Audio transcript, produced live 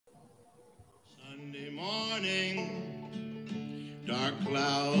dawning, dark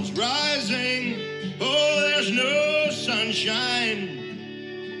clouds rising. Oh, there's no sunshine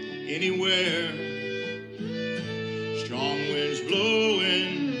anywhere. Strong winds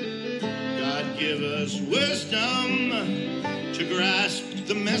blowing. God give us wisdom to grasp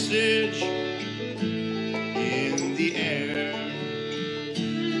the message in the air.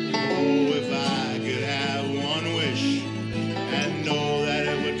 Oh, if I could have one wish and know that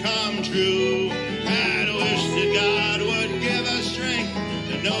it would come true, I'd wish that God would give us strength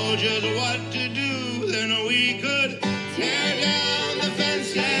to know just what to do. Then we could tear down the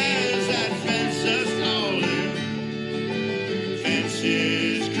fences that fence us all in.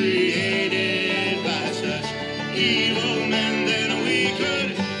 Fences created by such evil men. Then we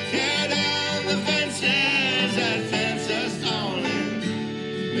could tear down the fences that fence us all in.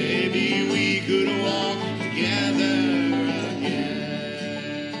 Maybe we could walk together again.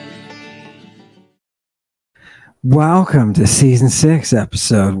 Welcome to Season 6,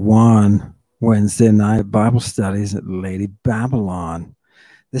 Episode 1, Wednesday night Bible studies at Lady Babylon.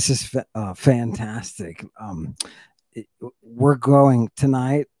 This is fantastic. We're going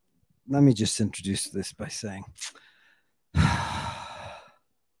tonight. Let me just introduce this by saying,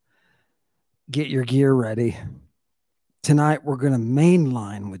 get your gear ready. Tonight, we're going to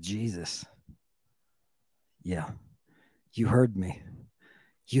mainline with Jesus. Yeah, you heard me.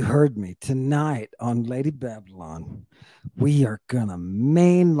 You heard me. Tonight on Lady Babylon, we are going to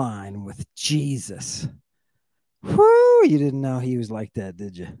mainline with Jesus. Whoo, you didn't know he was like that,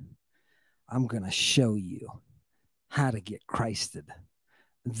 did you? I'm going to show you how to get Christed.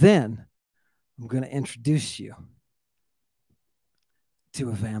 Then I'm going to introduce you to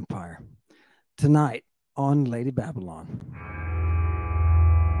a vampire. Tonight on Lady Babylon.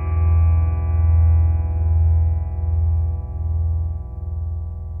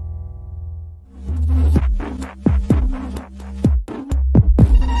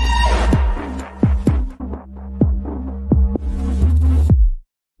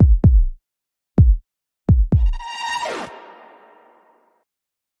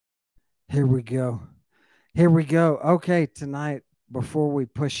 Here we go. Here we go. Okay, tonight, before we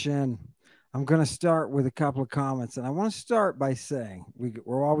push in, I'm going to start with a couple of comments. And I want to start by saying,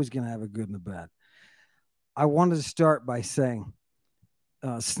 we're always going to have a good and a bad. I wanted to start by saying,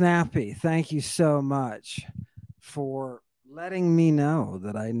 Snappy, thank you so much for letting me know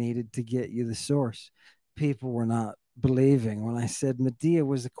that I needed to get you the source. People were not believing when I said Medea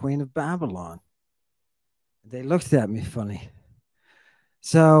was the queen of Babylon. They looked at me funny.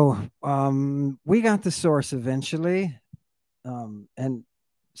 So we got the source eventually. And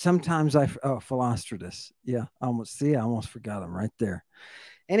sometimes Philostratus. Yeah, I almost forgot him right there.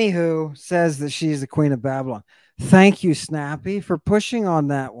 Anywho, says that she's the queen of Babylon. Thank you, Snappy, for pushing on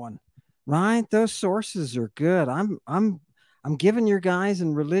that one. Right? Those sources are good. I'm giving your guys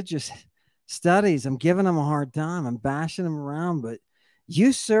in religious studies, I'm giving them a hard time. I'm bashing them around, but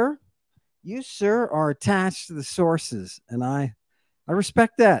you, sir, are attached to the sources, and I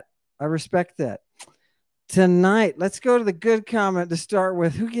respect that. I respect that. Tonight, let's go to the good comment to start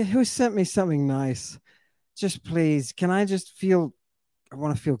with. Who sent me something nice? Just please, I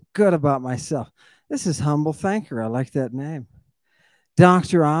want to feel good about myself. This is Humble Thanker. I like that name.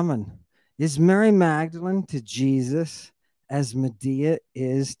 Dr. Amen. Is Mary Magdalene to Jesus as Medea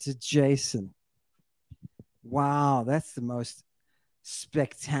is to Jason? Wow, that's the most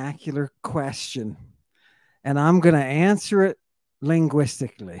spectacular question. And I'm going to answer it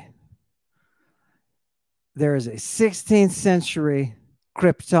linguistically. There is a 16th century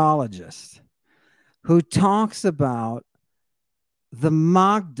cryptologist who talks about the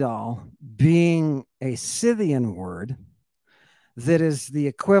Magdal being a Scythian word that is the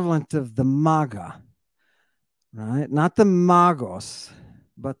equivalent of the Maga, right? Not the Magos,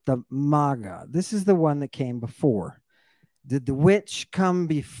 but the Maga. This is the one that came before. Did the witch come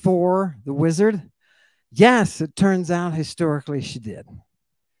before the wizard? Yes, it turns out historically she did.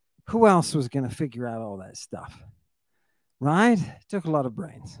 Who else was going to figure out all that stuff? Right? It took a lot of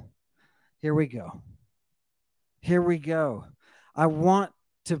brains. Here we go. Here we go. I want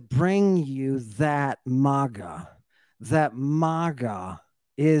to bring you that Maga. That Maga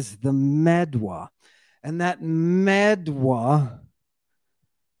is the Medwa. And that Medwa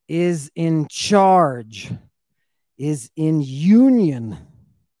is in charge, is in union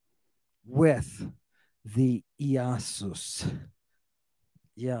with the Iasus.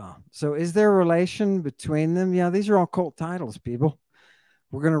 Yeah. So is there a relation between them? Yeah, these are all cult titles, people.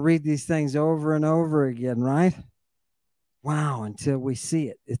 We're going to read these things over and over again, right? Wow, until we see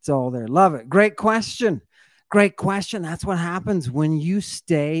it. It's all there. Love it. Great question. Great question. That's what happens when you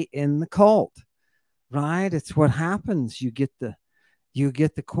stay in the cult. right? It's what happens. You get the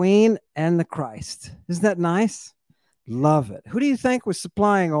queen and the Christ. Isn't that nice? Love it. Who do you think was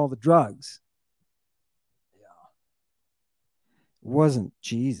supplying all the drugs? Yeah. It wasn't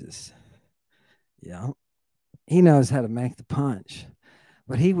Jesus. Yeah. He knows how to make the punch.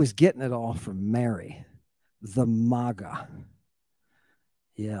 But he was getting it all from Mary, the MAGA.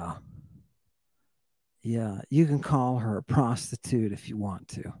 Yeah. Yeah. You can call her a prostitute if you want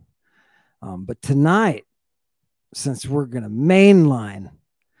to. But tonight, since we're going to mainline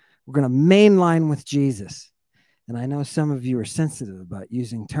with Jesus. And I know some of you are sensitive about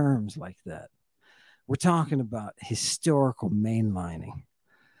using terms like that. We're talking about historical mainlining.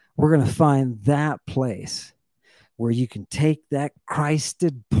 We're going to find that place where you can take that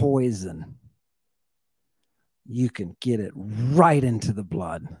Christed poison. You can get it right into the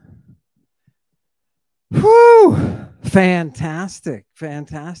blood. Whew! Fantastic.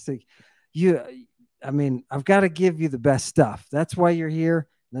 Fantastic. I've got to give you the best stuff. That's why you're here.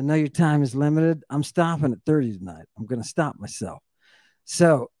 And I know your time is limited. I'm stopping at 30 tonight. I'm going to stop myself.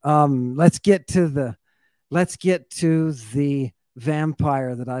 So let's get to the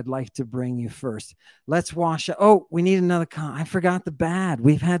vampire that I'd like to bring you first. Let's wash. Oh, we need another. I forgot the bad.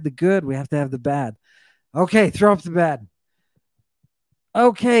 We've had the good. We have to have the bad. Okay, throw up the bad.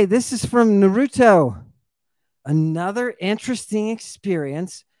 Okay, this is from Naruto. Another interesting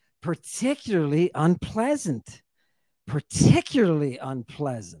experience, particularly unpleasant. Particularly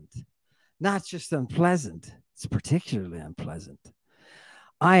unpleasant. Not just unpleasant, it's particularly unpleasant.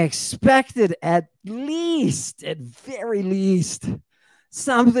 I expected at very least,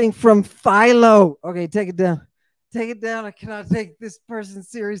 something from Philo. Okay, take it down. Take it down. I cannot take this person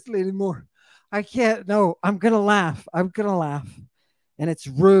seriously anymore. I can't. No, I'm going to laugh. I'm going to laugh. And it's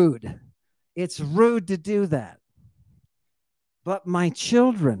rude. It's rude to do that. But my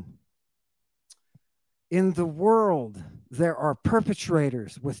children, in the world, there are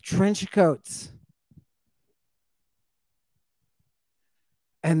perpetrators with trench coats.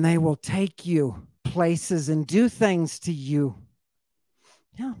 And they will take you places and do things to you.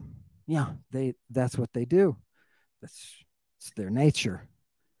 Yeah, that's what they do. It's their nature.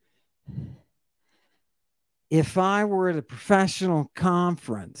 If I were at a professional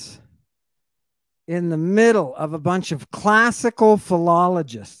conference in the middle of a bunch of classical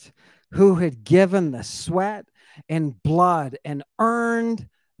philologists who had given the sweat and blood and earned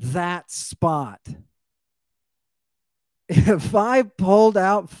that spot, if I pulled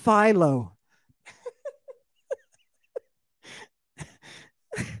out Philo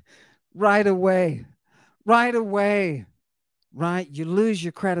right away, right? You lose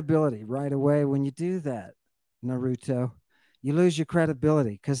your credibility right away when you do that, Naruto. You lose your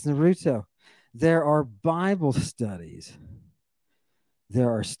credibility because, Naruto, there are Bible studies. There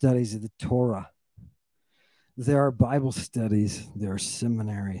are studies of the Torah. There are Bible studies. There are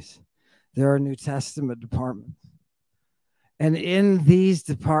seminaries. There are New Testament departments. And in these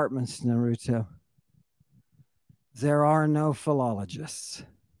departments, Naruto, there are no philologists.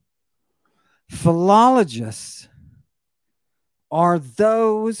 Philologists are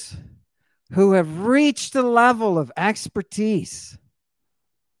those who have reached a level of expertise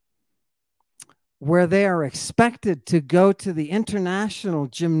where they are expected to go to the international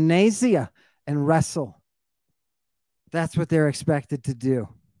gymnasia and wrestle. That's what they're expected to do.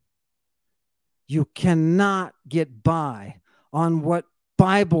 You cannot get by on what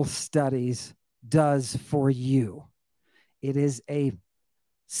Bible studies does for you. It is a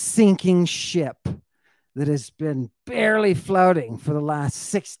sinking ship that has been barely floating for the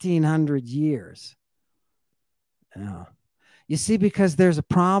last 1,600 years. You see, because there's a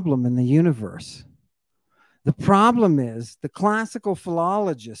problem in the universe. The problem is the classical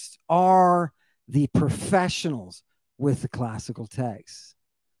philologists are the professionals with the classical texts,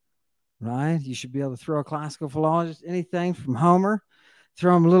 right? You should be able to throw a classical philologist anything from Homer,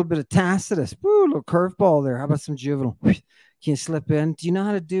 throw him a little bit of Tacitus, woo, a little curveball there. How about some Juvenal? Can you slip in? Do you know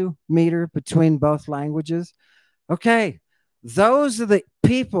how to do meter between both languages? Okay, those are the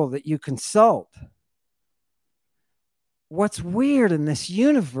people that you consult. What's weird in this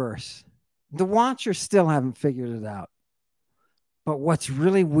universe, the watchers still haven't figured it out. But what's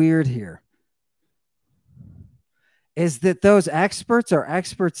really weird here is that those experts are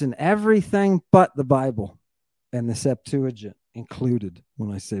experts in everything but the Bible and the Septuagint included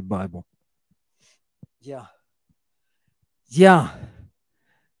when I say Bible. Yeah.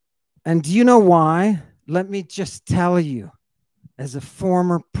 And do you know why? Let me just tell you, as a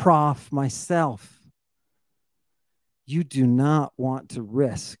former prof myself, you do not want to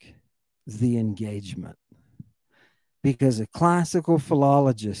risk the engagement. because a classical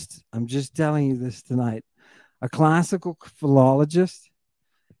philologist, I'm just telling you this tonight, a classical philologist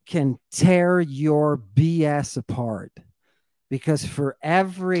can tear your BS apart, because for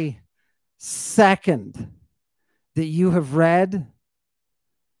every second that you have read,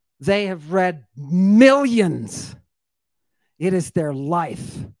 they have read millions. It is their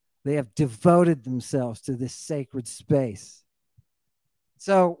life. They have devoted themselves to this sacred space.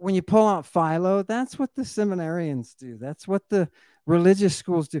 So when you pull out Philo, that's what the seminarians do. That's what the religious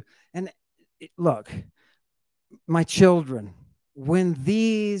schools do. And look, my children, when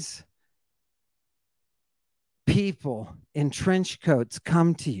these people in trench coats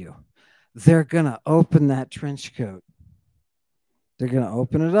come to you, they're going to open that trench coat. They're going to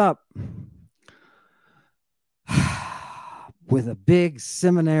open it up with a big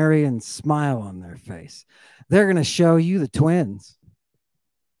seminarian smile on their face. They're going to show you the twins.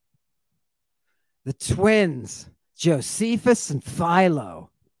 The twins, Josephus and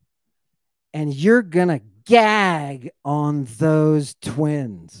Philo. And you're going to gag on those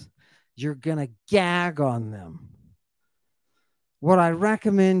twins. You're going to gag on them. What I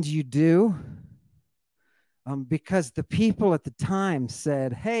recommend you do, because the people at the time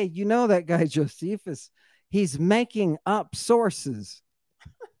said, hey, you know that guy Josephus, he's making up sources.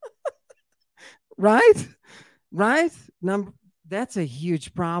 Right? Right? That's a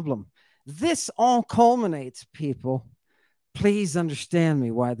huge problem. This all culminates, people. Please understand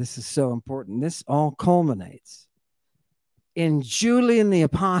me why this is so important. This all culminates in Julian the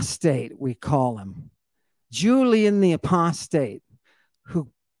Apostate, we call him. Julian the Apostate, who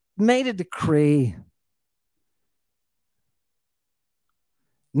made a decree.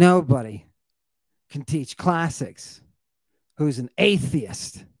 Nobody can teach classics who's an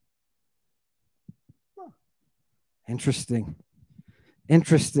atheist. Interesting.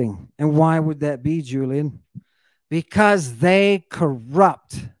 Interesting. And why would that be, Julian? Because they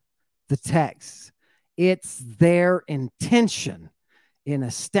corrupt the text. It's their intention in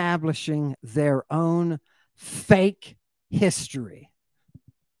establishing their own fake history.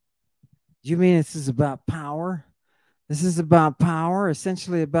 You mean this is about power? This is about power,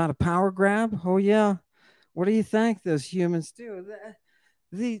 essentially about a power grab? Oh, yeah. What do you think those humans do?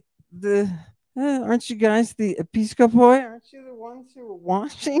 Aren't you guys the episcopoi? Aren't you the ones who are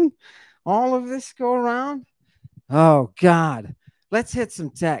watching all of this go around? Oh, God. Let's hit some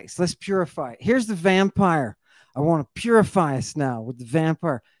text. Let's purify it. Here's the vampire. I want to purify us now with the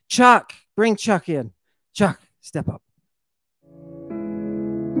vampire. Chuck, bring Chuck in. Chuck, step up.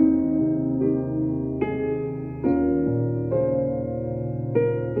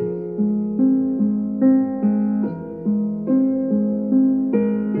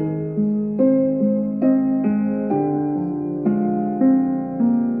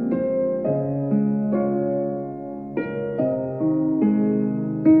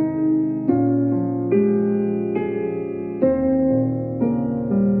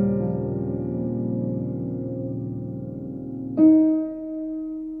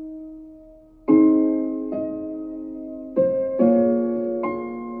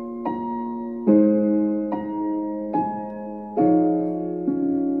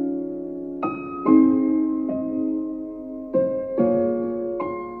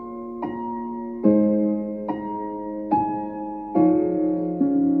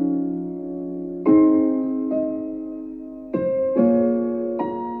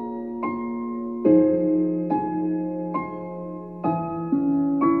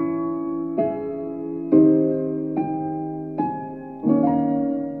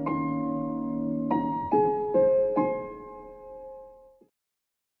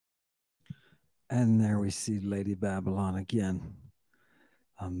 And there we see Lady Babylon again,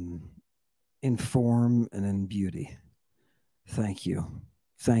 in form and in beauty. Thank you.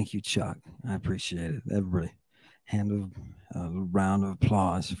 Thank you, Chuck. I appreciate it. Everybody, a round of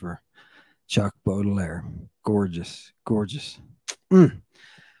applause for Chuck Baudelaire. Gorgeous, gorgeous.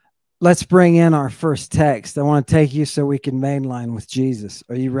 Let's bring in our first text. I want to take you so we can mainline with Jesus.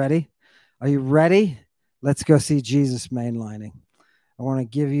 Are you ready? Are you ready? Let's go see Jesus mainlining. I want to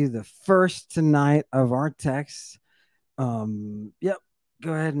give you the first tonight of our text. Yep.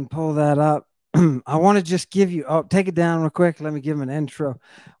 Go ahead and pull that up. I want to just give you, take it down real quick. Let me give him an intro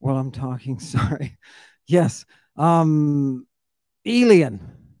while I'm talking. Sorry. Yes. Elian.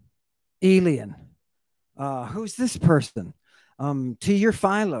 Who's this person? To your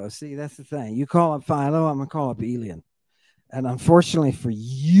Philo. See, that's the thing. You call up Philo, I'm going to call up Elian. And unfortunately for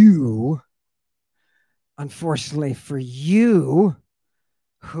you,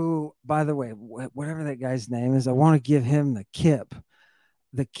 who, by the way, whatever that guy's name is, I want to give him the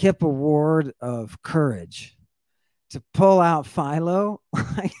KIP Award of Courage. to pull out Philo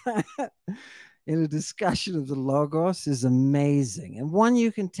in a discussion of the Logos is amazing, and one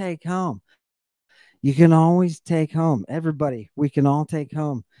you can take home. You can always take home. Everybody, we can all take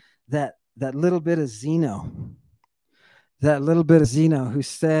home that little bit of Zeno, who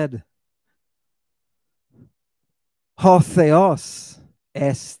said, "Ho theos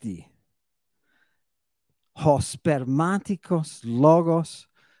esti, ho spermatikos logos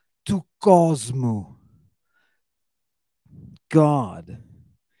tu cosmo." God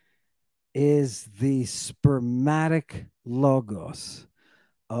is the spermatic logos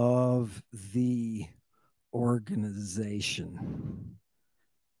of the organization.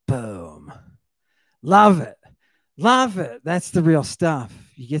 Boom. Love it. Love it. That's the real stuff.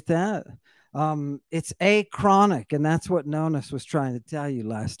 You get that? It's achronic, and that's what Nonus was trying to tell you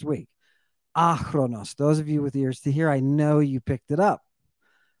last week. Achronos. Those of you with ears to hear, I know you picked it up.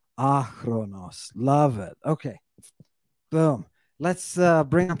 Achronos. Love it. Okay. Boom. Let's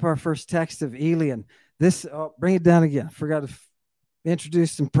bring up our first text of Elian. Bring it down again. Forgot to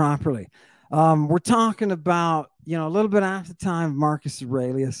introduce him properly. We're talking about, a little bit after the time of Marcus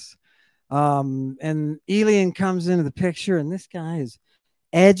Aurelius. And Elian comes into the picture, and this guy is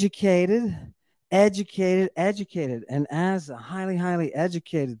educated. And as a highly, highly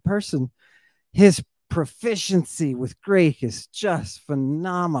educated person, his proficiency with Greek is just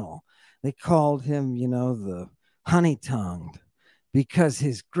phenomenal. They called him, the honey-tongued, because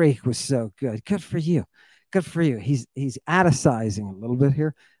his Greek was so good. Good for you. Good for you. He's Atticizing a little bit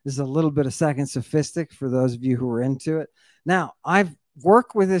here. This is a little bit of second sophistic for those of you who are into it. Now, I've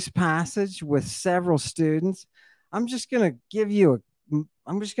worked with this passage with several students. I'm just going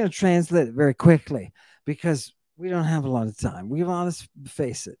to translate it very quickly because we don't have a lot of time. We want to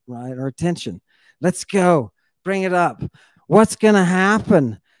face it, right? Our attention. Let's go. Bring it up. What's going to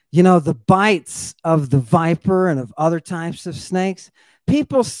happen? The bites of the viper and of other types of snakes.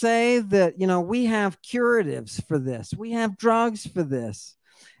 People say that, we have curatives for this. We have drugs for this.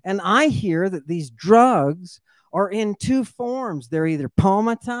 And I hear that these drugs are in two forms. They're either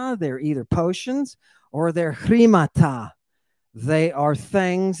pomata, they're either potions, or they're hrimata. They are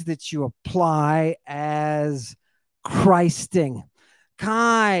things that you apply as Christing.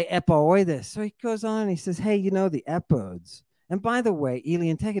 Kai epoides. So he goes on and he says, hey, the epodes. And by the way,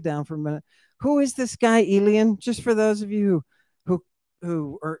 Elian, take it down for a minute. Who is this guy, Elian? Just for those of you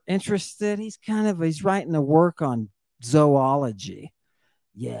who are interested, he's writing a work on zoology.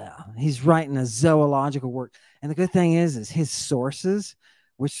 Yeah, he's writing a zoological work. And the good thing is his sources,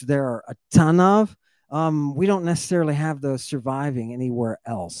 which there are a ton of, we don't necessarily have those surviving anywhere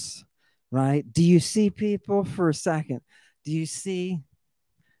else, right? Do you see, people, for a second? Do you see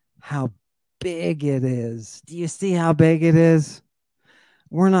how big it is? Do you see how big it is?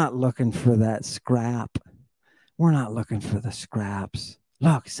 We're not looking for that scrap. We're not looking for the scraps.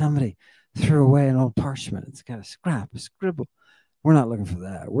 Look, somebody threw away an old parchment. It's got a scrap, a scribble. We're not looking for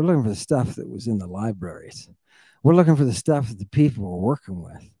that. We're looking for the stuff that was in the libraries. We're looking for the stuff that the people were working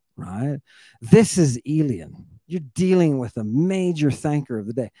with, right? This is Elian. You're dealing with a major thinker of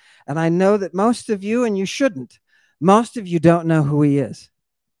the day. And I know that most of you, and you shouldn't, most of you don't know who he is.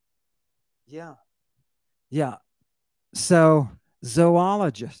 Yeah. Yeah. So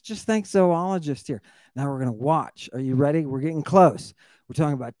zoologist, just think zoologist here. Now we're going to watch. Are you ready? We're getting close. We're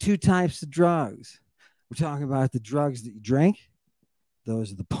talking about two types of drugs. We're talking about the drugs that you drink.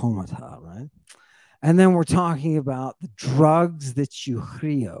 Those are the pomata, right? And then we're talking about the drugs that you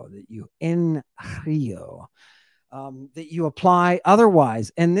inhrio, that you apply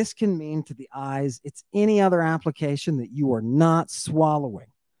otherwise. And this can mean to the eyes, it's any other application that you are not swallowing.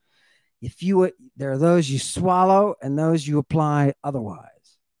 There are those you swallow and those you apply otherwise.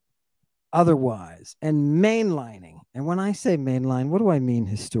 And mainlining. And when I say mainline, what do I mean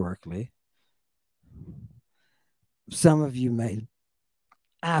historically? Some of you may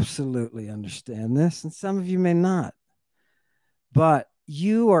absolutely understand this, and some of you may not. But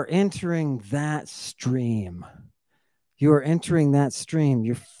you are entering that stream. You're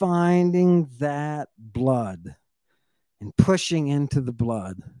finding that blood and pushing into the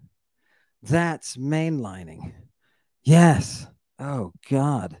blood. That's mainlining. Yes. Oh,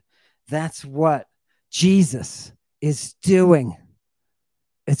 God. That's what Jesus is doing.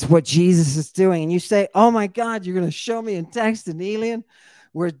 It's what Jesus is doing. And you say, oh, my God, you're going to show me in text in Elian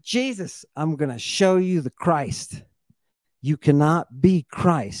where Jesus, I'm going to show you the Christ. You cannot be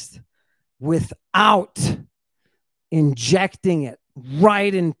Christ without injecting it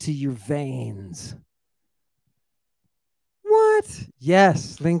right into your veins. What?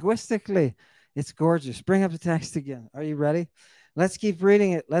 Yes, linguistically, it's gorgeous. Bring up the text again. Are you ready? Let's keep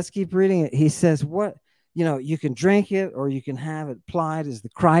reading it. He says, what? you can drink it or you can have it applied as the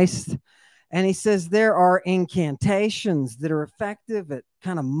Christ. And he says there are incantations that are effective at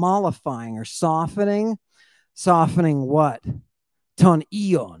kind of mollifying or softening. Softening what? Ton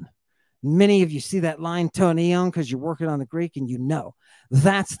ion. Many of you see that line ton ion because you're working on the Greek, and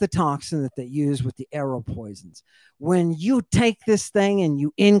that's the toxin that they use with the arrow poisons. When you take this thing and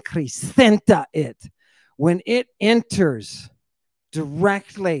you increcenta it, when it enters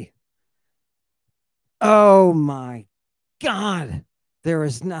directly, oh my God, there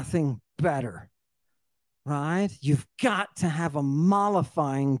is nothing better, right? You've got to have a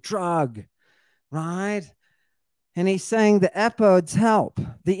mollifying drug, right? And he's saying the epodes help.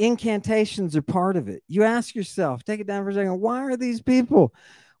 The incantations are part of it. You ask yourself, take it down for a second, why are these people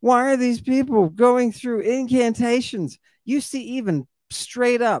going through incantations? You see even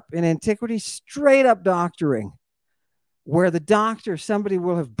straight up in antiquity, straight up doctoring, where somebody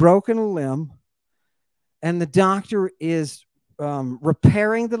will have broken a limb, and the doctor is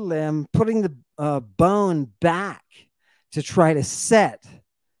repairing the limb, putting the bone back to try to set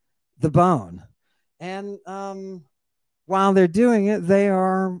the bone. And while they're doing it, they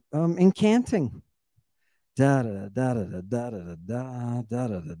are incanting.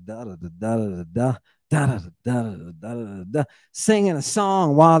 Singing a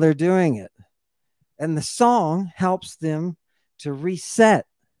song while they're doing it. And the song helps them to reset,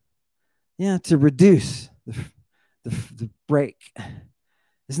 to reduce the break.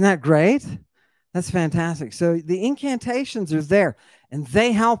 Isn't that great? That's fantastic. So the incantations are there, and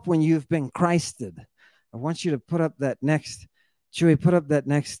they help when you've been Christed. I want you to put up that next, Chewy, put up that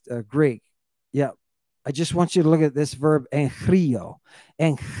next Greek. Yeah. I just want you to look at this verb, enchrio,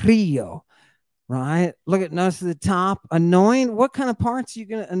 right? Notice at the top, anoint. What kind of parts are you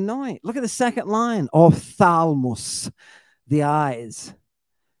going to anoint? Look at the second line, ophthalmos, the eyes,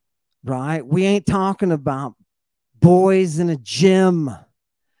 right? We ain't talking about boys in a gym.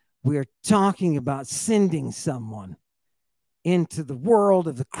 We are talking about sending someone into the world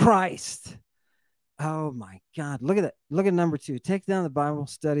of the Christ. Oh my God. Look at that. Look at number 2. Take down the Bible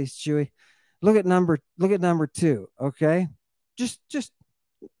studies, Chewy. Look at number 2. Okay. Just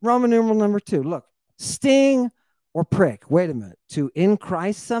Roman numeral number 2. Look, sting or prick. Wait a minute. To in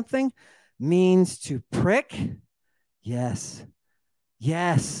Christ something means to prick. Yes.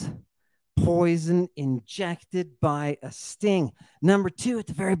 Poison injected by a sting. Number 2 at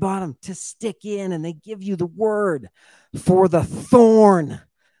the very bottom, to stick in, and they give you the word for the thorn.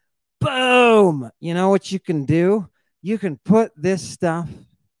 Boom. You know what you can do? You can put this stuff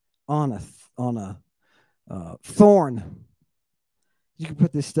on a thorn. You can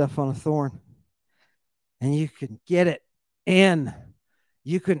put this stuff on a thorn, and you can get it in.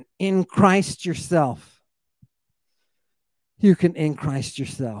 You can in Christ yourself. Isn't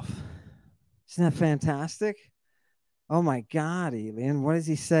that fantastic? Oh my God, Elian, what does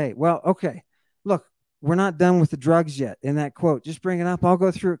he say? Well, okay, look, we're not done with the drugs yet in that quote. Just bring it up. I'll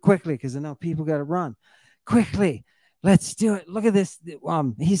go through it quickly because I know people got to run. Quickly, let's do it. Look at this.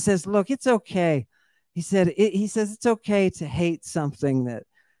 He says, look, it's okay. He says it's okay to hate something that,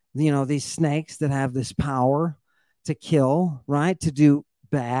 these snakes that have this power to kill, right? To do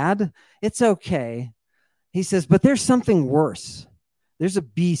bad. It's okay. He says, but there's something worse. There's a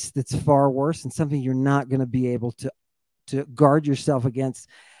beast that's far worse and something you're not going to be able to guard yourself against.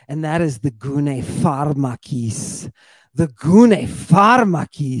 And that is the gune pharmakis.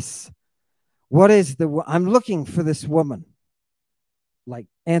 What is I'm looking for this woman, like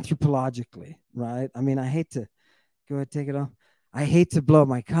anthropologically, right? I mean, I hate to go ahead, take it off. I hate to blow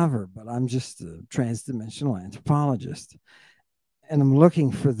my cover, but I'm just a transdimensional anthropologist. And I'm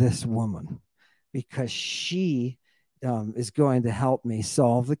looking for this woman because she is going to help me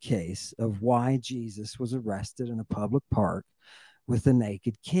solve the case of why Jesus was arrested in a public park with a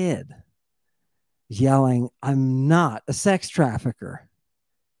naked kid yelling, "I'm not a sex trafficker."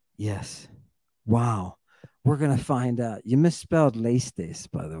 Yes. Wow. We're going to find out. You misspelled Leistes,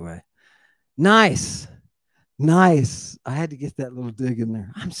 by the way. Nice. I had to get that little dig in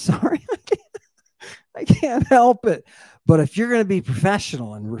there. I'm sorry. I can't help it. But if you're going to be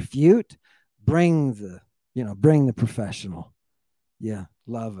professional and refute, bring the professional. Yeah.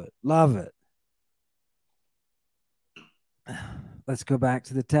 Love it. Let's go back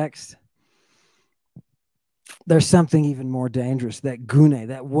to the text. There's something even more dangerous. That gune,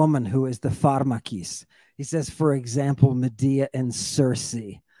 that woman who is the pharmakis. He says, for example, Medea and Circe,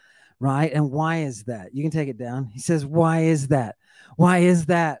 right? And why is that? You can take it down. He says, why is that?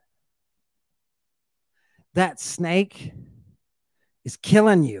 That snake is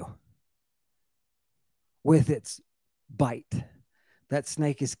killing you with its bite. That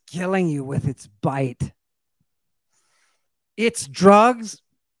snake is killing you with its bite. It's drugs.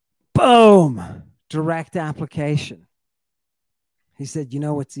 Boom. Direct application. He said, you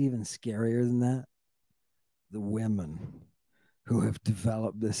know what's even scarier than that? The women who have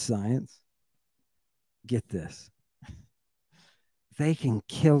developed this science. Get this. They can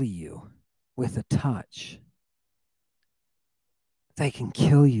kill you with a touch. They can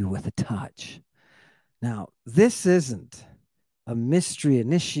kill you with a touch. Now, this isn't a mystery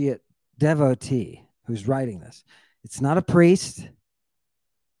initiate devotee who's writing this. It's not a priest,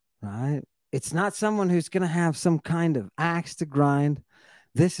 right? It's not someone who's going to have some kind of axe to grind.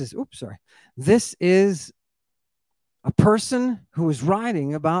 This is a person who is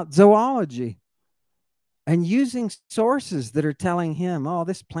writing about zoology and using sources that are telling him, oh,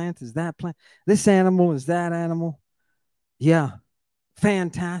 this plant is that plant, this animal is that animal. Yeah,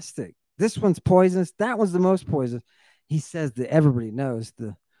 fantastic. This one's poisonous. That one's the most poisonous. He says that everybody knows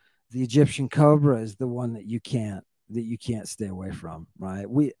the Egyptian cobra is the one that you can't stay away from, right?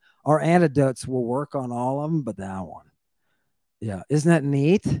 Our antidotes will work on all of them, but that one. Yeah, isn't that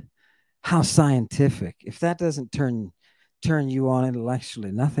neat? How scientific. If that doesn't turn you on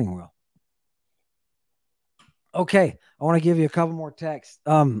intellectually, nothing will. Okay, I want to give you a couple more texts.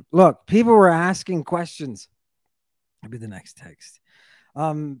 Look, people were asking questions. Maybe the next text.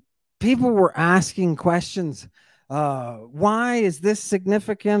 People were asking questions. Why is this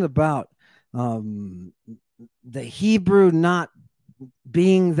significant about the Hebrew not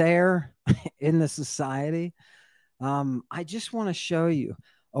being there in the society? I just want to show you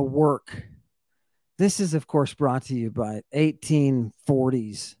a work. This is, of course, brought to you by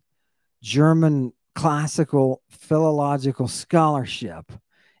 1840s German classical philological scholarship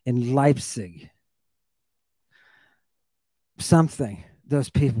in Leipzig. Something. Those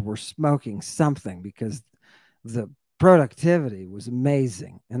people were smoking something because the productivity was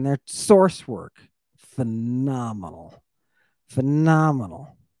amazing and their source work, phenomenal.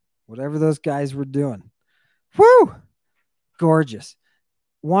 Phenomenal. Whatever those guys were doing. Woo! Gorgeous.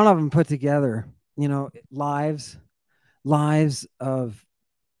 One of them put together, lives of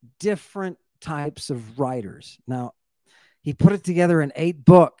different types of writers. Now, he put it together in 8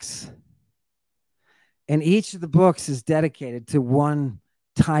 books. And each of the books is dedicated to one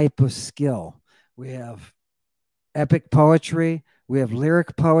type of skill. We have epic poetry. We have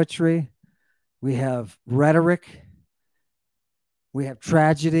lyric poetry. We have rhetoric. We have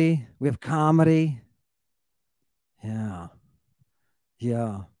tragedy. We have comedy. Yeah.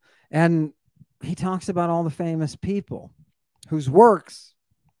 Yeah. And he talks about all the famous people whose works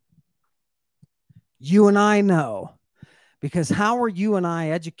you and I know. Because how are you and I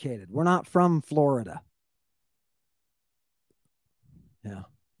educated? We're not from Florida. Yeah.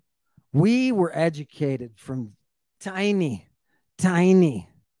 We were educated from tiny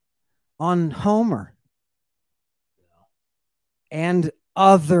on Homer and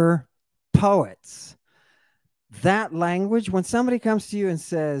other poets. That language, when somebody comes to you and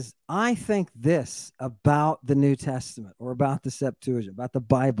says, I think this about the New Testament or about the Septuagint, about the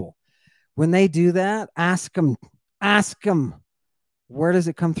Bible, when they do that, ask them, where does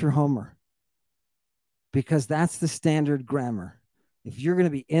it come through Homer? Because that's the standard grammar. If you're going to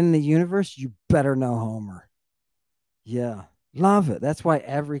be in the universe, you better know Homer. Yeah, love it. That's why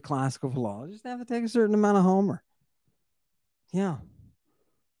every classical philologist have to take a certain amount of Homer. Yeah.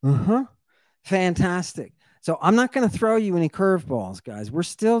 Fantastic. So I'm not going to throw you any curveballs, guys. We're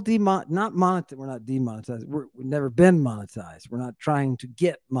still we're not demonetized. We've never been monetized. We're not trying to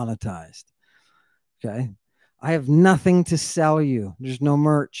get monetized. Okay. I have nothing to sell you. There's no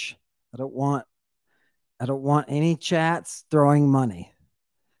merch. I don't want any chats throwing money,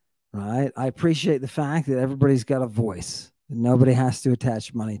 right? I appreciate the fact that everybody's got a voice and nobody has to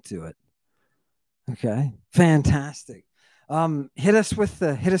attach money to it. Okay, fantastic. Hit us with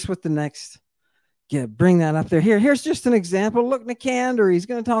the next. Yeah, bring that up there. Here's just an example. Look, Nicander. He's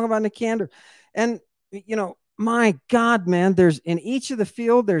going to talk about Nicander, and my God, man, there's in each of the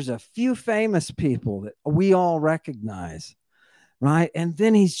field. There's a few famous people that we all recognize. Right. And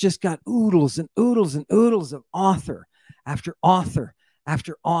then he's just got oodles and oodles and oodles of author after author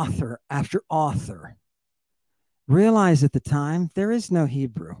after author after author. Realize at the time there is no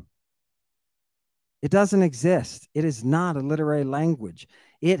Hebrew. It doesn't exist. It is not a literary language.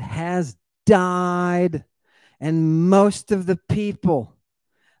 It has died. And most of the people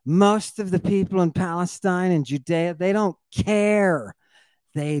in Palestine and Judea, they don't care.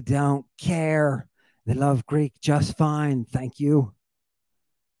 They don't care. They love Greek just fine. Thank you.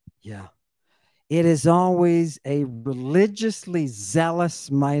 Yeah. It is always a religiously zealous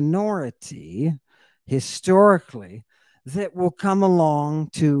minority, historically, that will come along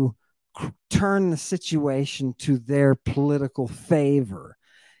to turn the situation to their political favor.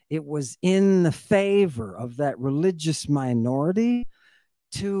 It was in the favor of that religious minority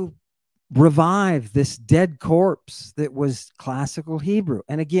to revive this dead corpse that was classical Hebrew.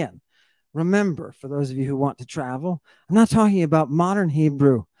 And again, remember, for those of you who want to travel, I'm not talking about modern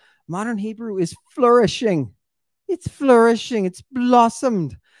Hebrew. Modern Hebrew is flourishing. It's flourishing. It's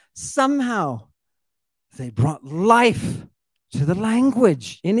blossomed. Somehow they brought life to the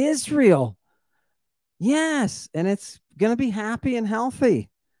language in Israel. Yes, and it's going to be happy and healthy.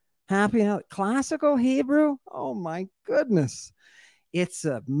 Happy and healthy. Classical Hebrew, oh my goodness. It's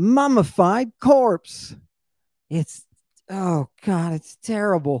a mummified corpse. It's, oh God, it's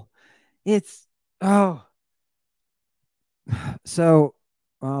terrible. It's, oh. So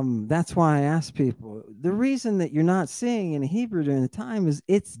that's why I ask people, the reason that you're not seeing in Hebrew during the time is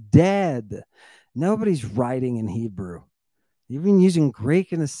it's dead. Nobody's writing in Hebrew. You've been using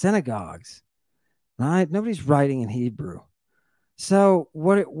Greek in the synagogues, right? Nobody's writing in Hebrew. So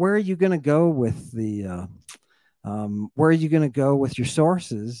where are you going to go with the, where are you going to go with your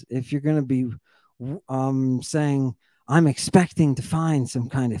sources if you're going to be saying, I'm expecting to find some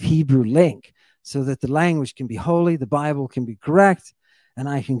kind of Hebrew link so that the language can be holy, the Bible can be correct, and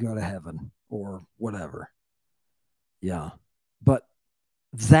I can go to heaven or whatever. Yeah. But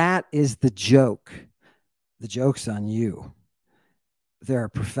that is the joke. The joke's on you. There are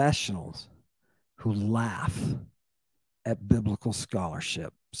professionals who laugh at biblical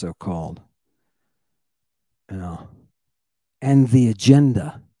scholarship, so-called. And the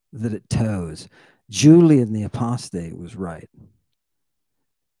agenda that it toes. Julian the Apostate was right.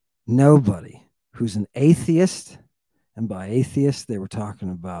 Nobody who's an atheist, and by atheist they were talking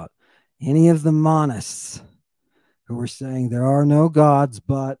about any of the monists who were saying there are no gods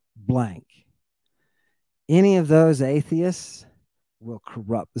but blank. Any of those atheists will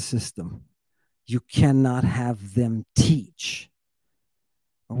corrupt the system. You cannot have them teach.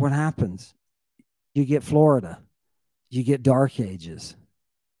 What happens? You get Florida. You get Dark Ages.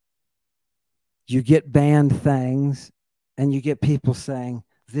 You get banned things, and you get people saying,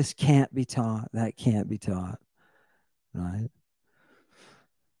 this can't be taught, that can't be taught, right?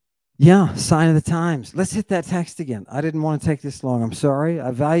 Yeah, sign of the times. Let's hit that text again. I didn't want to take this long. I'm sorry.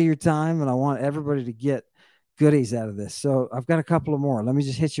 I value your time, and I want everybody to get goodies out of this. So I've got a couple of more. Let me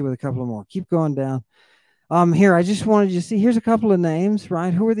just hit you with a couple of more. Keep going down. Here, I just wanted you to see, here's a couple of names,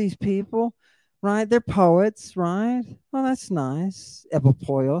 right? Who are these people, right? They're poets, right? Oh, that's nice.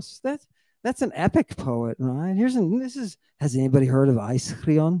 Epopoios. That's an epic poet, right? Has anybody heard of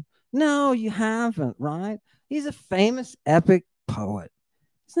Aischrion? No, you haven't, right? He's a famous epic poet.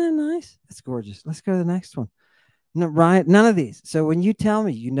 Isn't that nice? That's gorgeous. Let's go to the next one. No, right? None of these. So when you tell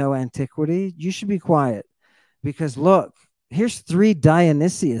me you know antiquity, you should be quiet because look, here's 3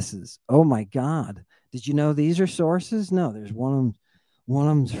 Dionysiuses. Oh my God. Did you know these are sources? No, there's one of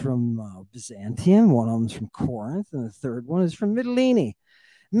them's from Byzantium, one of them's from Corinth, and the third one is from Mytilene.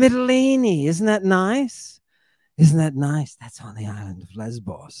 Mytilene, isn't that nice? Isn't that nice? That's on the island of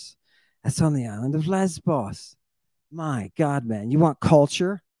Lesbos. That's on the island of Lesbos. My God, man, you want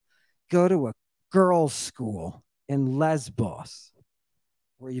culture? Go to a girls' school in Lesbos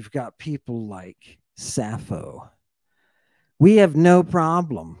where you've got people like Sappho. We have no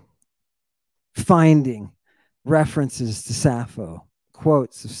problem finding references to Sappho,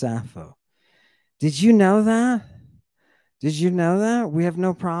 quotes of Sappho. Did you know that? Did you know that? We have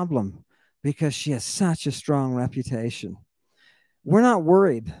no problem because she has such a strong reputation. We're not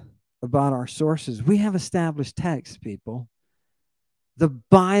worried about our sources. We have established texts, people. The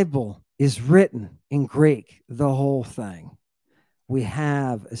Bible is written in Greek, the whole thing. We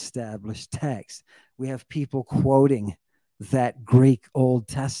have established texts. We have people quoting that Greek Old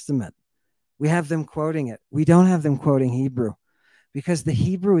Testament. We have them quoting it. We don't have them quoting Hebrew because the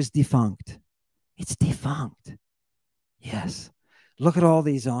Hebrew is defunct. It's defunct. Yes. Look at all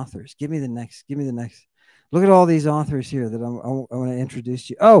these authors. Give me the next. Give me the next. Look at all these authors here that I want to introduce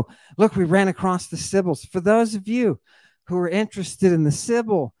you. Oh, look, we ran across the Sibyls. For those of you who are interested in the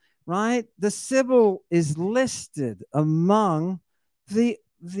Sibyl, right? The Sibyl is listed among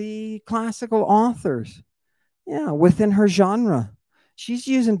the classical authors. Yeah, within her genre. She's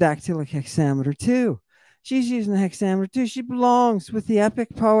using dactylic hexameter too. She's using the hexameter too. She belongs with the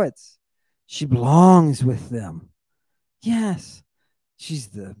epic poets. She belongs with them. Yes, she's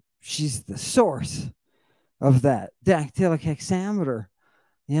the source of that dactylic hexameter.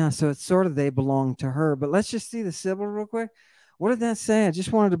 Yeah, so it's sort of they belong to her. But let's just see the Sibyl real quick. What did that say? I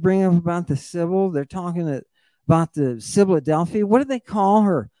just wanted to bring up about the Sibyl. They're talking about the Sibyl at Delphi. What did they call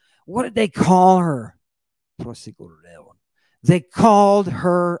her? What did they call her? They called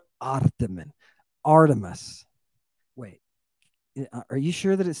her Artemis. Artemis. Wait, are you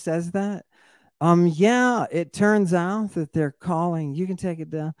sure that it says that? Yeah, it turns out that they're calling, you can take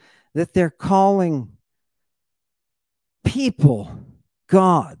it down, that they're calling people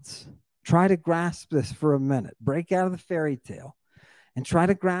gods. Try to grasp this for a minute. Break out of the fairy tale and try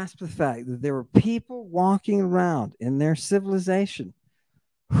to grasp the fact that there were people walking around in their civilization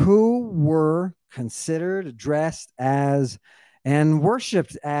who were considered, addressed as, and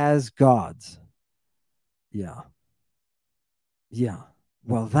worshiped as gods. Yeah. Yeah.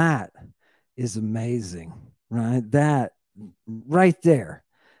 Well, that is amazing, right? That right there,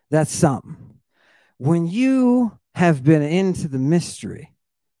 that's something. When you have been into the mystery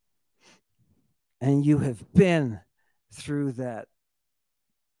and you have been through that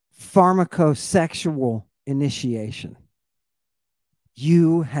pharmacosexual initiation,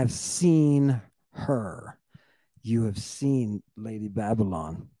 you have seen her. You have seen Lady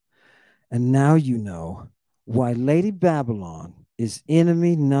Babylon. And now you know why Lady Babylon is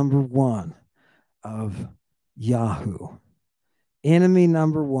enemy number one of Yahoo. Enemy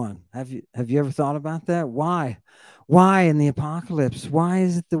number one. Have you ever thought about that? Why? Why in the apocalypse? Why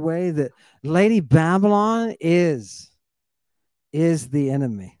is it the way that Lady Babylon is the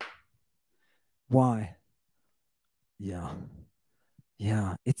enemy? Why? Yeah.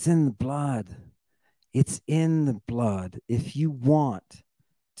 Yeah. It's in the blood. It's in the blood. If you want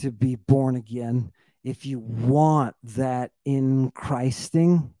to be born again, if you want that in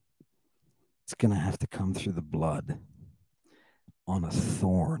Christing, it's going to have to come through the blood on a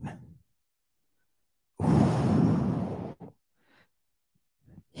thorn. Ooh.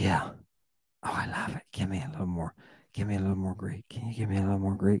 Yeah. Oh, I love it. Give me a little more. Give me a little more Greek. Can you give me a little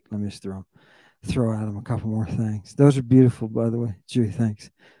more Greek? Let me just throw at them a couple more things. Those are beautiful, by the way. Julie,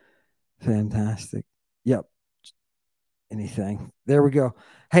 thanks. Fantastic. Yep. Anything. There we go.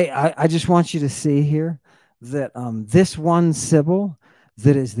 Hey, I just want you to see here that this one Sybil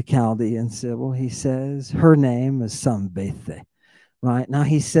that is the Chaldean Sybil, he says her name is Sambethe. Right? Now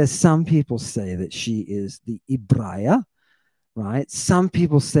he says some people say that she is the Ibraya, right? Some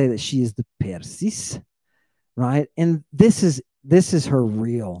people say that she is the Persis, right? And this is her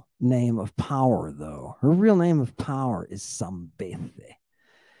real name of power, though. Her real name of power is Sambethe.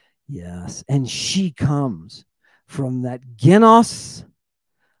 Yes, and she comes from that genos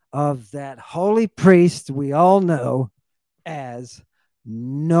of that holy priest we all know as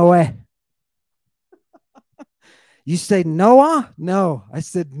Noah. You say Noah? No, I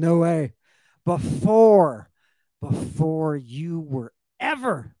said Noah. Before you were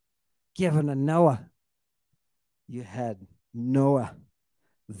ever given a Noah, you had Noah,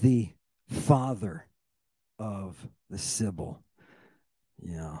 the father of the Sybil.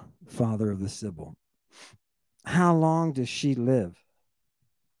 Yeah, father of the Sybil. How long does she live?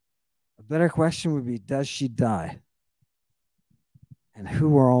 A better question would be, does she die? And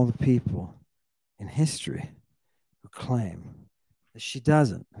who are all the people in history who claim that she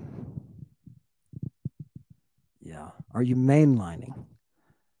doesn't? Yeah. Are you mainlining?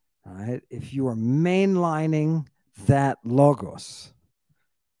 All right. If you are mainlining that logos,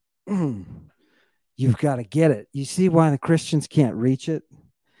 you've got to get it. You see why the Christians can't reach it?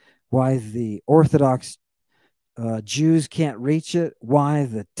 Why the Orthodox Jews can't reach it? Why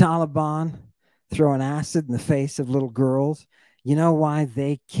the Taliban throw an acid in the face of little girls? You know why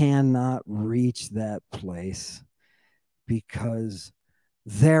they cannot reach that place? Because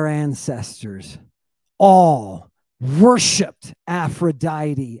their ancestors all worshipped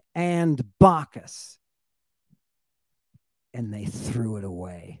Aphrodite and Bacchus, and they threw it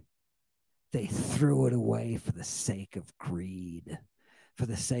away. They threw it away for the sake of greed, for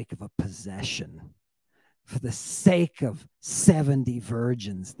the sake of a possession, for the sake of 70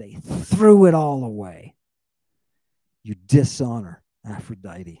 virgins. They threw it all away. You dishonor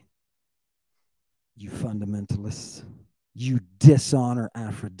Aphrodite, you fundamentalists. You dishonor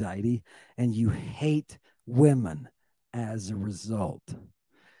Aphrodite, and you hate women as a result.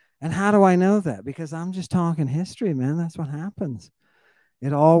 And how do I know that? Because I'm just talking history, man. That's what happens.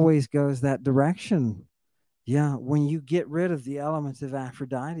 It always goes that direction. Yeah, when you get rid of the elements of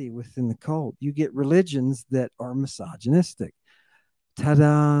Aphrodite within the cult, you get religions that are misogynistic.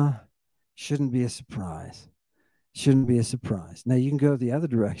 Ta-da! Shouldn't be a surprise. Shouldn't be a surprise. Now, you can go the other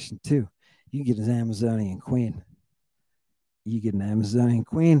direction, too. You can get an Amazonian queen. You get an Amazonian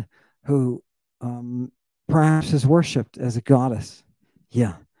queen who perhaps is worshipped as a goddess.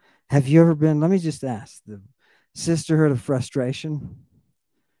 Yeah. Have you ever been, let me just ask, the Sisterhood of Frustration?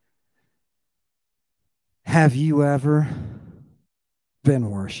 Have you ever been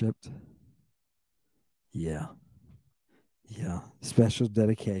worshipped? Yeah. Yeah. Special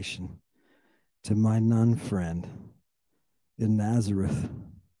dedication to my nun friend in Nazareth.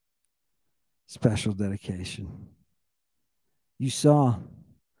 Special dedication. You saw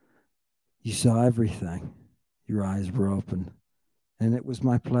everything. Your eyes were open. And it was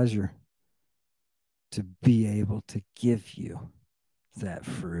my pleasure to be able to give you that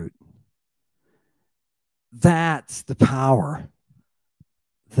fruit. That's the power.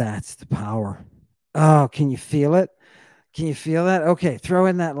 That's the power. Oh, can you feel it? Can you feel that? Okay, throw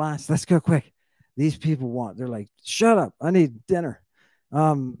in that last. Let's go quick. These people they're like, shut up. I need dinner.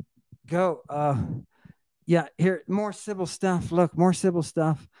 Go. Yeah, here, more Sybil stuff. Look, more Sybil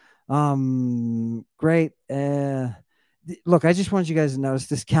stuff. Great. Look, I just want you guys to notice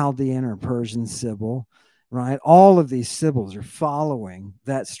this Chaldean or Persian Sybil, right? All of these Sybil's are following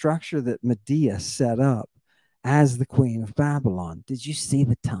that structure that Medea set up as the queen of Babylon. Did you see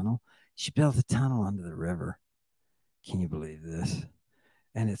the tunnel? She built a tunnel under the river. Can you believe this?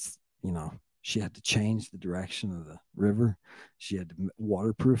 And it's, she had to change the direction of the river. She had to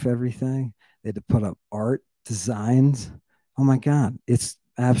waterproof everything. They had to put up art designs. Oh my God, it's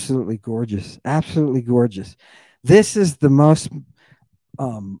absolutely gorgeous. Absolutely gorgeous. This is the most,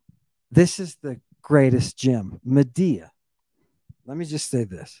 this is the greatest gem. Medea. Let me just say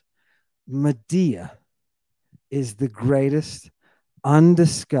this. Medea is the greatest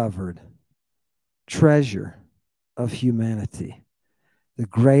undiscovered treasure of humanity. The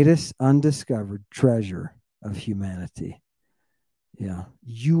greatest undiscovered treasure of humanity. Yeah.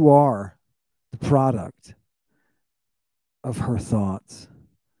 You are the product of her thoughts.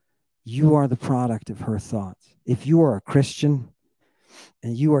 You are the product of her thoughts. If you are a Christian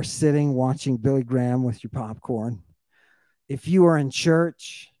and you are sitting watching Billy Graham with your popcorn, if you are in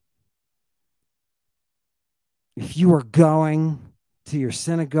church, if you are going to your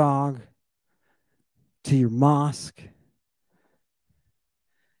synagogue, to your mosque,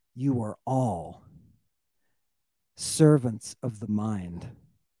 you are all servants of the mind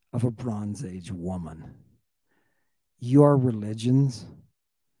of a Bronze Age woman. Your religions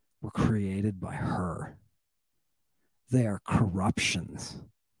were created by her. They are corruptions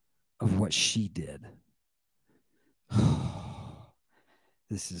of what she did.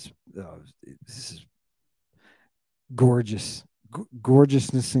 This is gorgeous,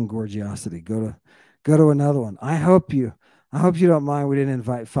 gorgeousness and gorgeosity. Go to another one. I hope you don't mind we didn't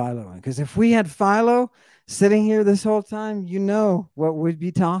invite Philo in, because if we had Philo sitting here this whole time, you know what we'd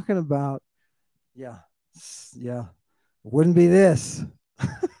be talking about. Yeah, it wouldn't be this.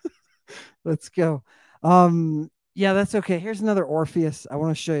 Let's go. Yeah, that's okay. Here's another Orpheus. I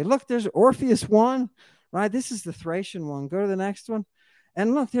want to show you. Look, there's Orpheus 1, right? This is the Thracian one. Go to the next one.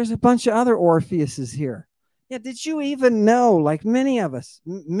 And look, there's a bunch of other Orpheuses here. Yeah, did you even know, like many of us,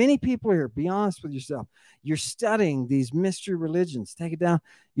 many people here, be honest with yourself, you're studying these mystery religions. Take it down.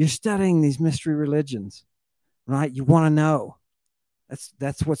 You're studying these mystery religions, right? You want to know.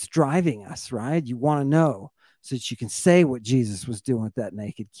 That's what's driving us, right? You want to know so that you can say what Jesus was doing with that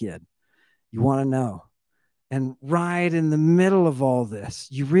naked kid. You want to know. And right in the middle of all this,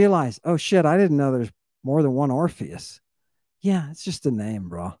 you realize, oh shit, I didn't know there's more than one Orpheus. Yeah, it's just a name,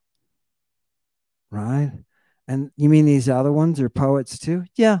 bro. Right? And you mean these other ones are poets too?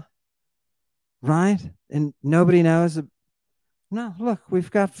 Yeah. Right? And nobody knows. No, look,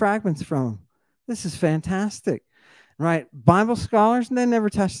 we've got fragments from them. This is fantastic. Right? Bible scholars, they never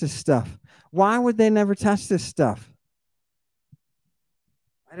touch this stuff. Why would they never touch this stuff?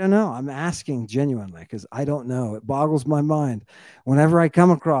 I don't know. I'm asking genuinely because I don't know. It boggles my mind whenever I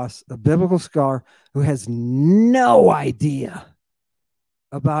come across a biblical scholar who has no idea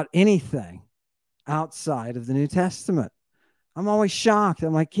about anything outside of the New Testament. I'm always shocked.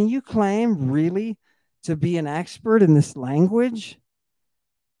 I'm like, can you claim really to be an expert in this language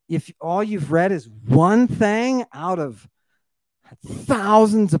if all you've read is one thing out of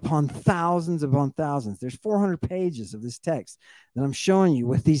thousands upon thousands upon thousands? There's 400 pages of this text that I'm showing you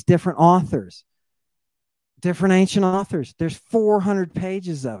with these different authors, different ancient authors. There's 400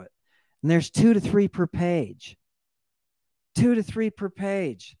 pages of it, and there's 2 to 3 per page. 2 to 3 per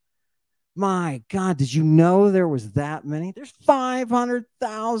page. My God, did you know there was that many? There's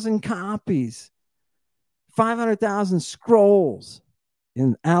 500,000 copies, 500,000 scrolls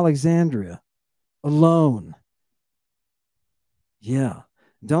in Alexandria alone. Yeah.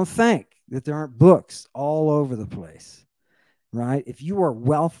 Don't think that there aren't books all over the place, right? If you are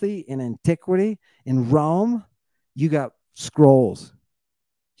wealthy in antiquity in Rome, you got scrolls.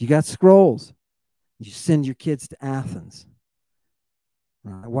 You got scrolls. You send your kids to Athens.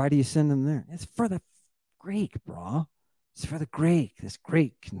 Right? Why do you send them there? It's for the Greek, bro. It's for the Greek. This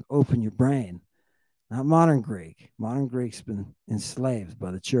Greek can open your brain, not modern Greek. Modern Greek's been enslaved by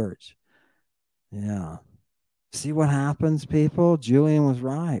the church. Yeah. See what happens, people? Julian was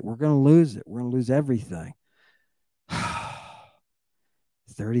right. We're going to lose it. We're going to lose everything.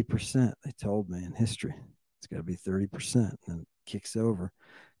 30%, they told me in history. It's got to be 30%, and it kicks over.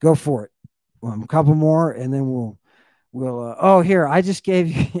 Go for it. A couple more, and then we'll. Oh, here, I just gave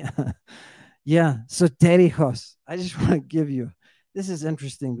you. Yeah, soterios. I just want to give you. This is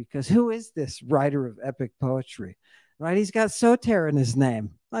interesting because who is this writer of epic poetry? Right, he's got soter in his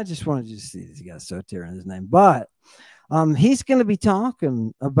name. I just wanted you to see that he got soter in his name, but he's going to be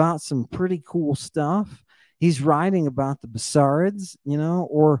talking about some pretty cool stuff. He's writing about the Basarids,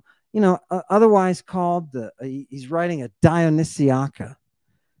 or otherwise called he's writing a Dionysiaca.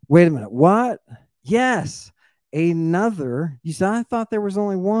 Wait a minute, what? Yes, another. You said I thought there was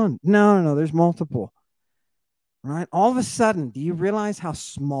only one. No, there's multiple. Right? All of a sudden, do you realize how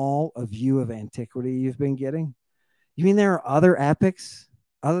small a view of antiquity you've been getting? You mean there are other epics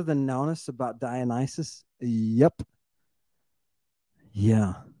other than Nonus about Dionysus? Yep.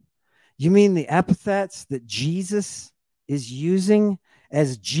 Yeah. You mean the epithets that Jesus is using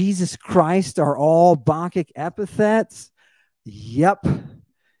as Jesus Christ are all Bacchic epithets? Yep.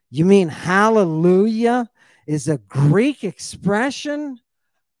 You mean hallelujah is a Greek expression?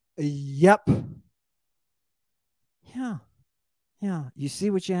 Yep. Yeah. Yeah. You see,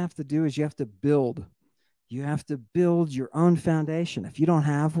 what you have to do is you have to build. You have to build your own foundation. If you don't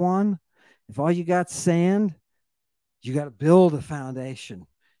have one, if all you got sand, you got to build a foundation.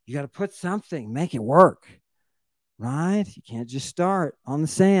 You got to put something, make it work, right? You can't just start on the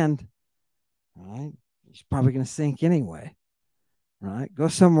sand, right? It's probably going to sink anyway, right? Go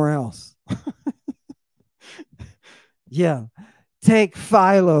somewhere else. Yeah. Take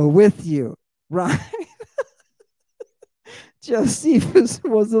Philo with you, right? Josephus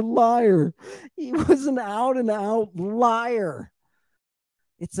was a liar. He was an out and out liar.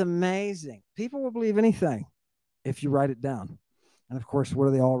 It's amazing. People will believe anything if you write it down. And of course, what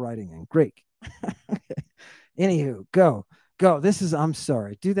are they all writing in? Greek. Okay. Anywho, go. This is, I'm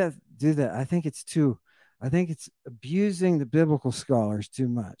sorry. Do that. I think it's abusing the biblical scholars too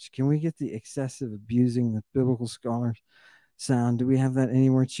much. Can we get the excessive abusing the biblical scholars sound? Do we have that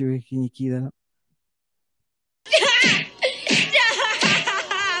anywhere, Chewy? Can you key that up?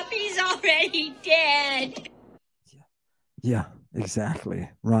 Stop! He's already dead. Yeah, exactly.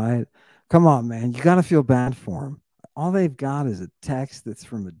 Right. Come on, man. You got to feel bad for him. All they've got is a text that's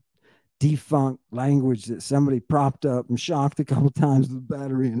from a defunct language that somebody propped up and shocked a couple times with a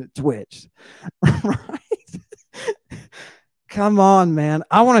battery and it twitched. Right? Come on, man.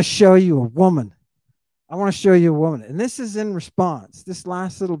 I want to show you a woman. And this is in response. This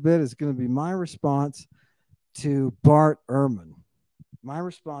last little bit is going to be my response to Bart Ehrman.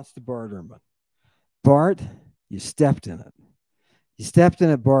 Bart, you stepped in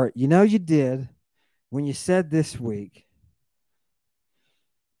it. Bart. You know you did when you said this week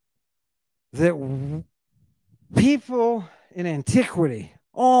that people in antiquity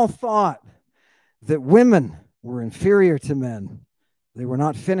all thought that women were inferior to men. They were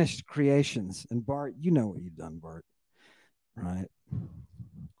not finished creations. And Bart, you know what you've done, Bart, right?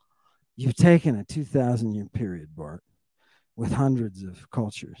 You've taken a 2,000-year period, Bart, with hundreds of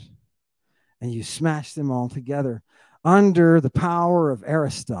cultures, and you smashed them all together under the power of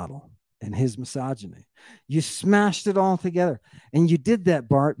Aristotle and his misogyny. You smashed it all together. And you did that,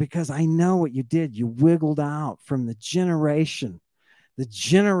 Bart, because I know what you did. You wiggled out from the generation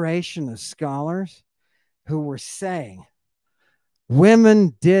of scholars who were saying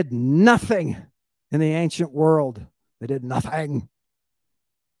women did nothing in the ancient world. They did nothing.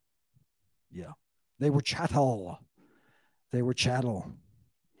 Yeah. They were chattel.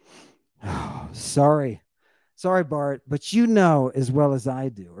 Oh, sorry, Bart, but you know as well as I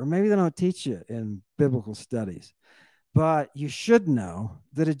do, or maybe they don't teach you in biblical studies, but you should know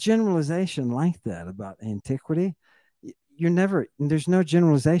that a generalization like that about antiquity, there's no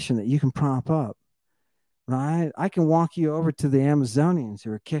generalization that you can prop up, right? I can walk you over to the Amazonians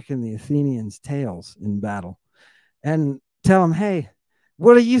who are kicking the Athenians' tails in battle and tell them, hey,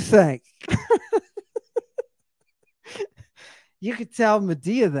 what do you think? You could tell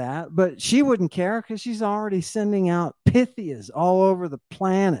Medea that, but she wouldn't care because she's already sending out Pythias all over the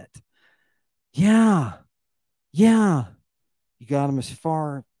planet. Yeah. You got them as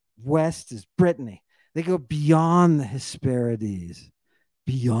far west as Brittany. They go beyond the Hesperides.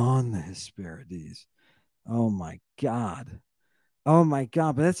 Oh my God.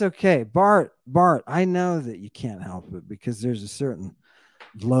 But that's okay. Bart, I know that you can't help it because there's a certain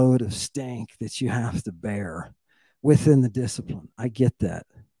load of stank that you have to bear within the discipline. I get that.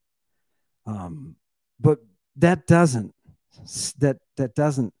 But that doesn't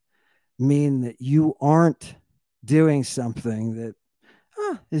mean that you aren't doing something that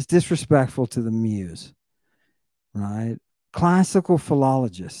is disrespectful to the muse, right? Classical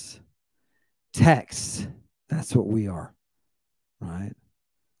philologists, texts, that's what we are, right?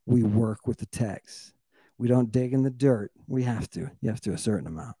 We work with the text. We don't dig in the dirt. We have to. You have to a certain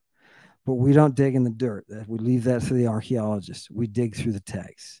amount. But we don't dig in the dirt. We leave that for the archaeologists. We dig through the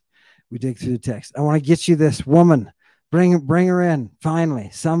text. We dig through the text. I want to get you this woman. Bring her in.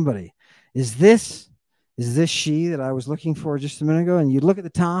 Finally, somebody. Is this she that I was looking for just a minute ago? And you look at the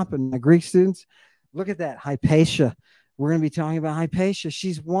top, and my Greek students, look at that, Hypatia. We're going to be talking about Hypatia.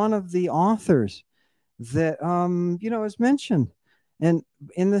 She's one of the authors that is mentioned and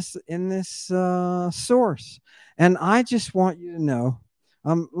in this source. And I just want you to know,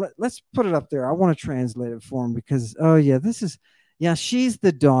 let's put it up there. I want to translate it for him because she's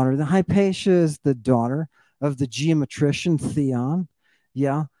the daughter. The Hypatia is the daughter of the geometrician Theon.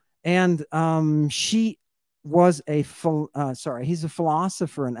 Yeah. And she was he's a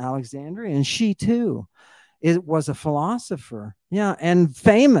philosopher in Alexandria, and she too was a philosopher. Yeah. And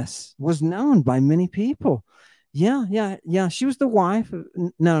famous, was known by many people. Yeah. She was the wife of,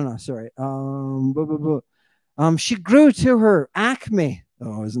 sorry. She grew to her acme.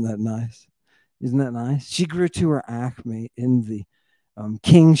 Oh, isn't that nice? Isn't that nice? She grew to her acme in the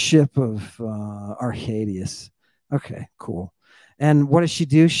kingship of Arcadius. Okay, cool. And what did she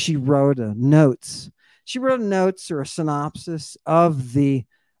do? She wrote notes. She wrote notes or a synopsis of these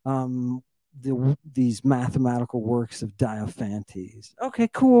mathematical works of Diophantes. Okay,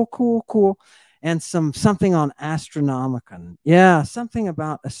 cool. And something on Astronomicon. Yeah, something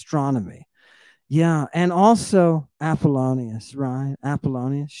about astronomy. Yeah, and also Apollonius, right?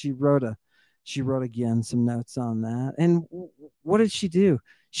 Apollonius. She wrote again some notes on that. And what did she do?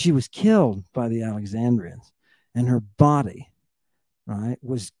 She was killed by the Alexandrians, and her body, right,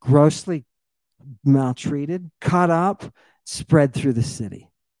 was grossly maltreated, cut up, spread through the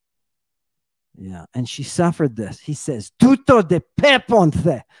city. Yeah, and she suffered this. He says, "Tutto de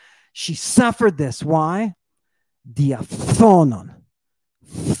peponte." She suffered this. Why? Diaphonon.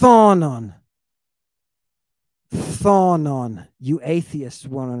 Thonon. You atheists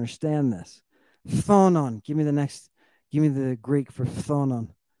won't understand this. Thonon. Give me the Greek for thonon.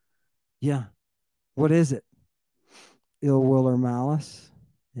 Yeah. What is it? Ill will or malice?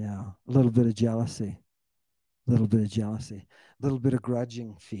 Yeah. A little bit of jealousy. A little bit of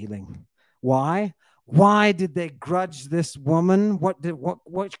grudging feeling. Why? Why did they grudge this woman? What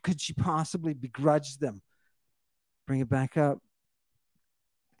could she possibly begrudge them? Bring it back up.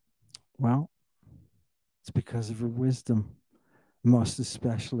 Well, it's because of her wisdom, most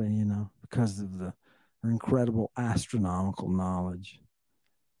especially, because of her incredible astronomical knowledge.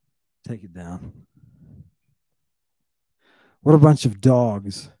 Take it down. What a bunch of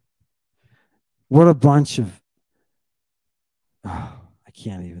dogs. What a bunch of... I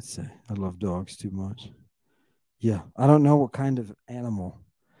can't even say. I love dogs too much. Yeah, I don't know what kind of animal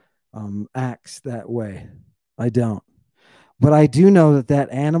acts that way. I don't. But I do know that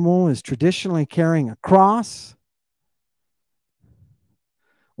animal is traditionally carrying a cross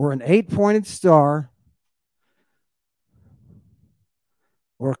or an 8-pointed star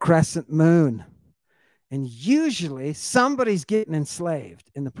or a crescent moon. And usually somebody's getting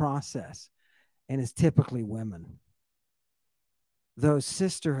enslaved in the process, and it's typically women. Those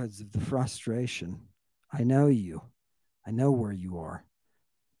sisterhoods of the frustration. I know you. I know where you are.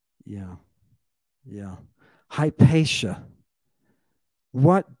 Yeah. Hypatia.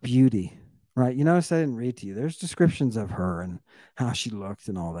 What beauty, right? You notice I didn't read to you. There's descriptions of her and how she looked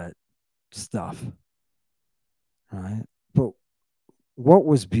and all that stuff, right? But what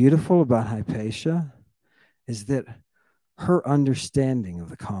was beautiful about Hypatia is that her understanding of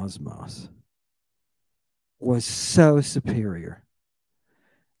the cosmos was so superior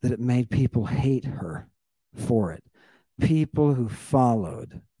that it made people hate her for it. People who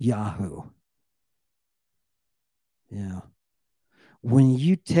followed Yahoo. Yeah. When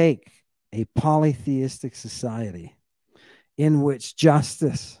you take a polytheistic society in which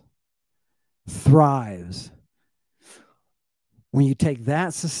justice thrives, when you take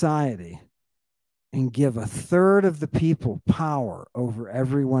that society and give a third of the people power over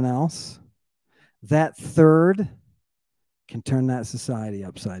everyone else, that third can turn that society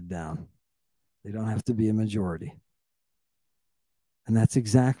upside down. They don't have to be a majority. And that's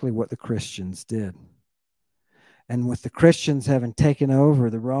exactly what the Christians did. And with the Christians having taken over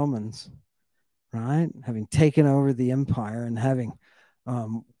the Romans, right? Having taken over the empire and having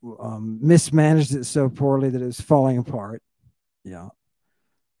mismanaged it so poorly that it was falling apart. Yeah.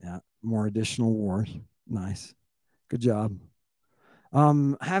 More additional wars. Nice. Good job.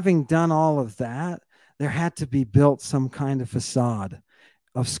 Having done all of that, there had to be built some kind of facade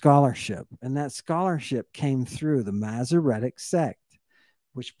of scholarship. And that scholarship came through the Masoretic sect,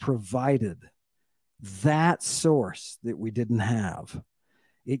 which provided that source that we didn't have.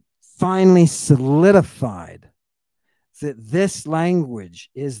 It finally solidified that this language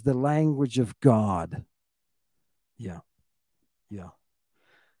is the language of God. Yeah. Yeah.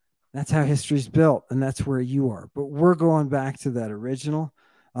 That's how history's built, and that's where you are. But we're going back to that original.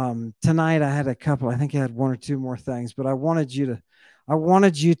 Tonight I had a couple, I think I had one or two more things, but I wanted you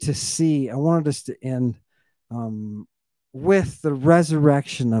to see, I wanted us to end with the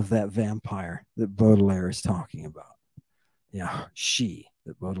resurrection of that vampire that Baudelaire is talking about. Yeah,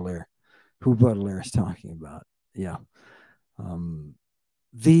 who Baudelaire is talking about. Yeah.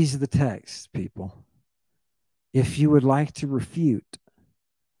 These are the texts, people. If you would like to refute,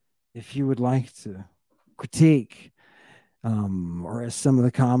 if you would like to critique, or as some of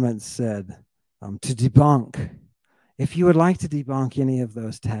the comments said, to debunk, if you would like to debunk any of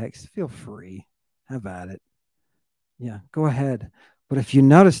those texts, feel free. Have at it. Yeah, go ahead. But if you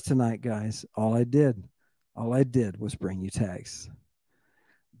notice tonight, guys, all I did was bring you texts.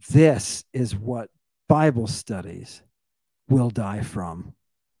 This is what Bible studies will die from.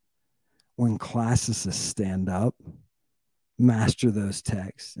 When classicists stand up, master those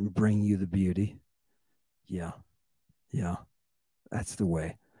texts, and bring you the beauty. Yeah. Yeah. That's the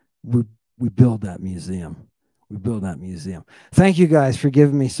way. We build that museum. We build that museum. Thank you guys for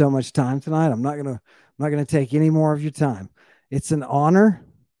giving me so much time tonight. I'm not gonna take any more of your time. It's an honor.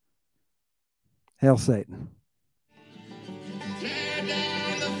 Hail Satan. Tear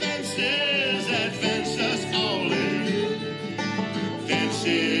down the fences that fence us all in.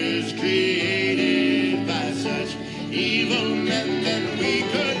 Fences created by such evil men that we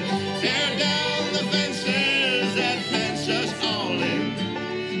could tear down the fences that fence us all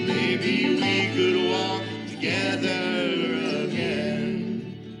in. Maybe we could walk together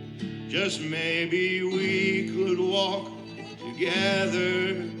again. Just maybe we could walk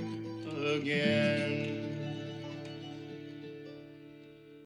together again.